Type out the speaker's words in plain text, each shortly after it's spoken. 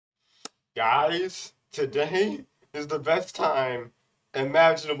Guys, today is the best time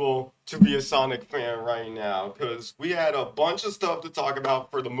imaginable to be a Sonic fan right now because we had a bunch of stuff to talk about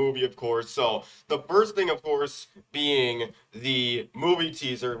for the movie, of course. So, the first thing, of course, being the movie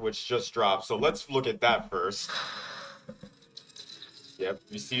teaser, which just dropped. So, let's look at that first. Yep,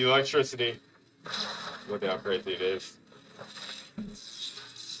 you see electricity. Look at how crazy it is.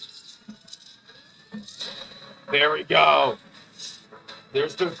 There we go.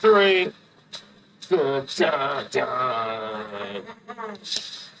 There's the three. Dun, dun, dun.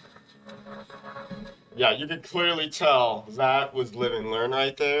 Yeah, you could clearly tell that was Live and Learn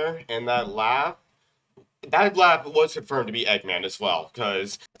right there, and that laugh was confirmed to be Eggman as well,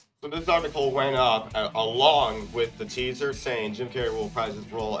 because so this article went up along with the teaser saying Jim Carrey will reprise his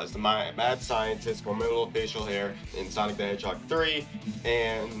role as the mad scientist for middle facial hair in Sonic the Hedgehog 3,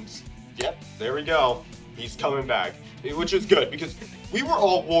 and yep, there we go. He's coming back, which is good because we were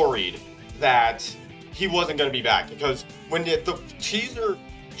all worried that he wasn't going to be back because when the teaser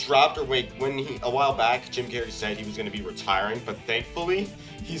dropped, or wait, when he a while back, Jim Carrey said he was going to be retiring, but thankfully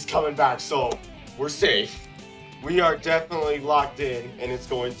he's coming back, so we're safe. We are definitely locked in, and it's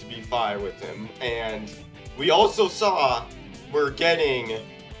going to be fire with him. And we also saw we're getting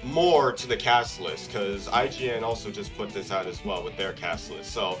more to the cast list because IGN also just put this out as well with their cast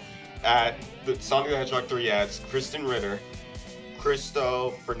list. So at the Sonic the Hedgehog 3 ads, Kristen Ritter,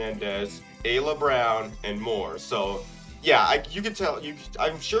 Cristo Fernandez, Ayla Brown, and more. So yeah, you can tell.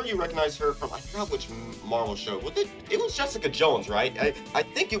 I'm sure you recognize her from I forgot which Marvel show. It was Jessica Jones, right? I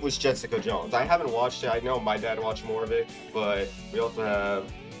think it was Jessica Jones. I haven't watched it. I know my dad watched more of it, but we also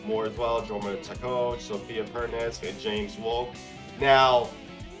have more as well. Jorma Taco, Sophia Pernes, and James Wolk. Now,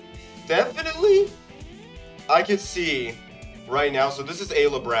 definitely, I can see right now. So this is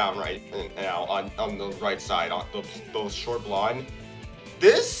Ayla Brown right now on the right side, on the short blonde.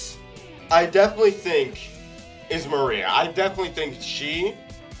 This, I definitely think, is Maria. I definitely think she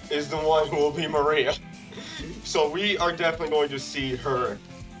is the one who will be Maria. So we are definitely going to see her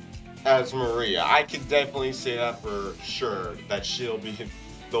as Maria. I can definitely say that for sure, that she'll be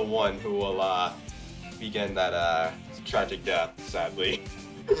the one who will begin that tragic death, sadly.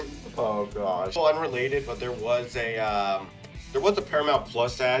 Oh gosh. Well, unrelated, but there was a Paramount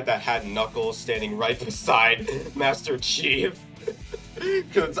Plus ad that had Knuckles standing right beside Master Chief.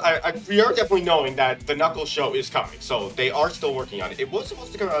 Because we are definitely knowing that the Knuckles show is coming, so they are still working on it. It was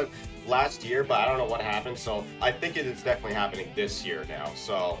supposed to come out last year, but I don't know what happened, so I think it is definitely happening this year now.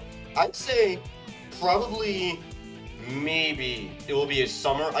 So I'd say probably maybe it will be a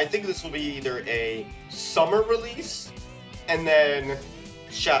summer. I think this will be either a summer release, and then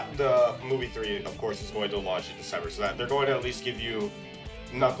the movie 3, of course, is going to launch in December, so that they're going to at least give you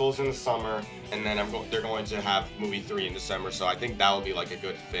Knuckles in the summer, and then they're going to have movie 3 in December, so I think that will be like a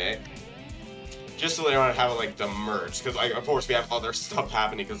good fit. Just so they don't have like the merge, because like of course we have other stuff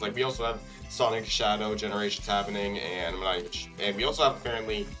happening, because like we also have Sonic Shadow Generations happening, and we also have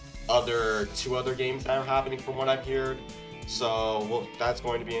apparently two other games that are happening from what I've heard. So well, that's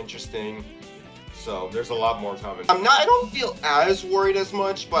going to be interesting. So there's a lot more coming. I don't feel as worried as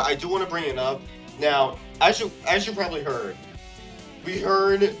much, but I do want to bring it up. Now, as you probably heard, we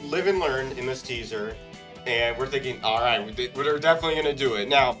heard Live and Learn in this teaser, and we're thinking, alright, we're definitely going to do it.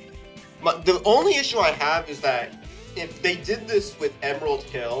 Now, the only issue I have is that if they did this with Emerald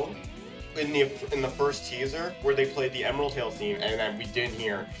Hill in the first teaser, where they played the Emerald Hill theme, and then we didn't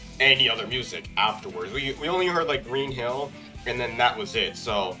hear any other music afterwards. We only heard like Green Hill, and then that was it.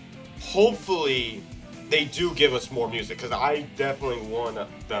 So hopefully they do give us more music, because I definitely want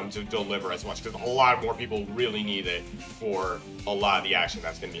them to deliver as much, because a lot more people really need it for a lot of the action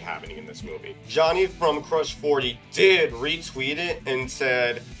that's going to be happening in this movie. Johnny from Crush 40 did retweet it and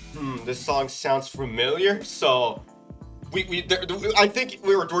said, this song sounds familiar, so I think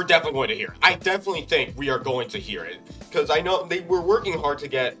we're definitely going to hear it. I definitely think we are going to hear it, because I know they were working hard to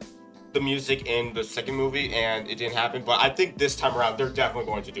get the music in the second movie, and it didn't happen, but I think this time around they're definitely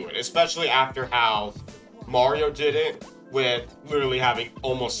going to do it, especially after how Mario did it with literally having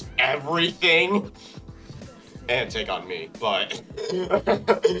almost everything, and Take On Me, but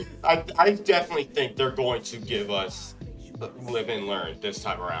I definitely think they're going to give us Live and Learn this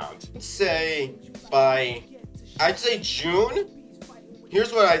time around. I'd say June.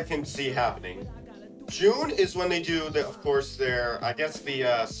 Here's what I can see happening. June is when they do of course, I guess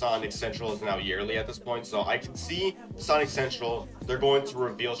the Sonic Central is now yearly at this point, so I can see Sonic Central, they're going to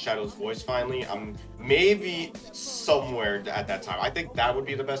reveal Shadow's voice finally, maybe somewhere at that time. I think that would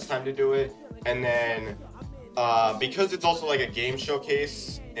be the best time to do it, and then, because it's also like a game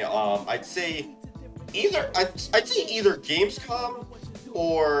showcase, I'd say either Gamescom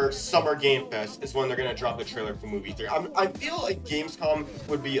or Summer Game Fest is when they're gonna drop the trailer for movie 3. I feel like Gamescom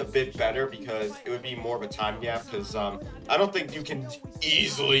would be a bit better because it would be more of a time gap. Because I don't think you can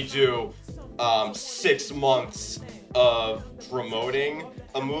easily do 6 months of promoting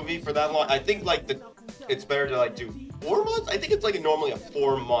a movie for that long. I think like it's better to like do 4 months. I think it's like normally a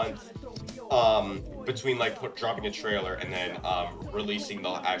 4 month between like dropping a trailer and then releasing the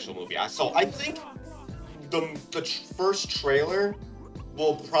actual movie. So I think the first trailer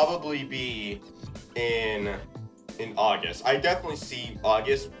will probably be in August. I definitely see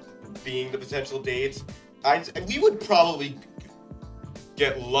August being the potential date. We would probably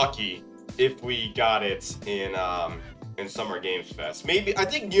get lucky if we got it in Summer Games Fest. Maybe I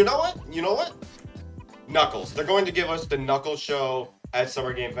think you know what? Knuckles. They're going to give us the Knuckles show at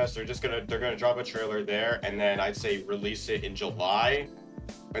Summer Game Fest. They're gonna drop a trailer there, and then I'd say release it in July,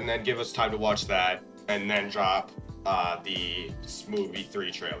 and then give us time to watch that, and then drop the movie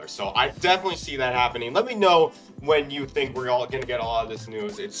 3 trailer. So I definitely see that happening. Let me know when you think we're all gonna get all of this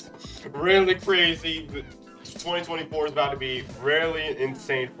news. It's really crazy. 2024 is about to be really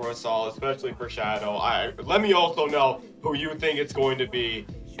insane for us all, especially for Shadow. Let me also know who you think it's going to be,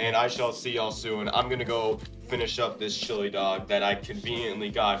 and I shall see y'all soon. I'm gonna go finish up this chili dog that I conveniently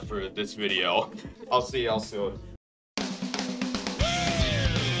got for this video. I'll see y'all soon.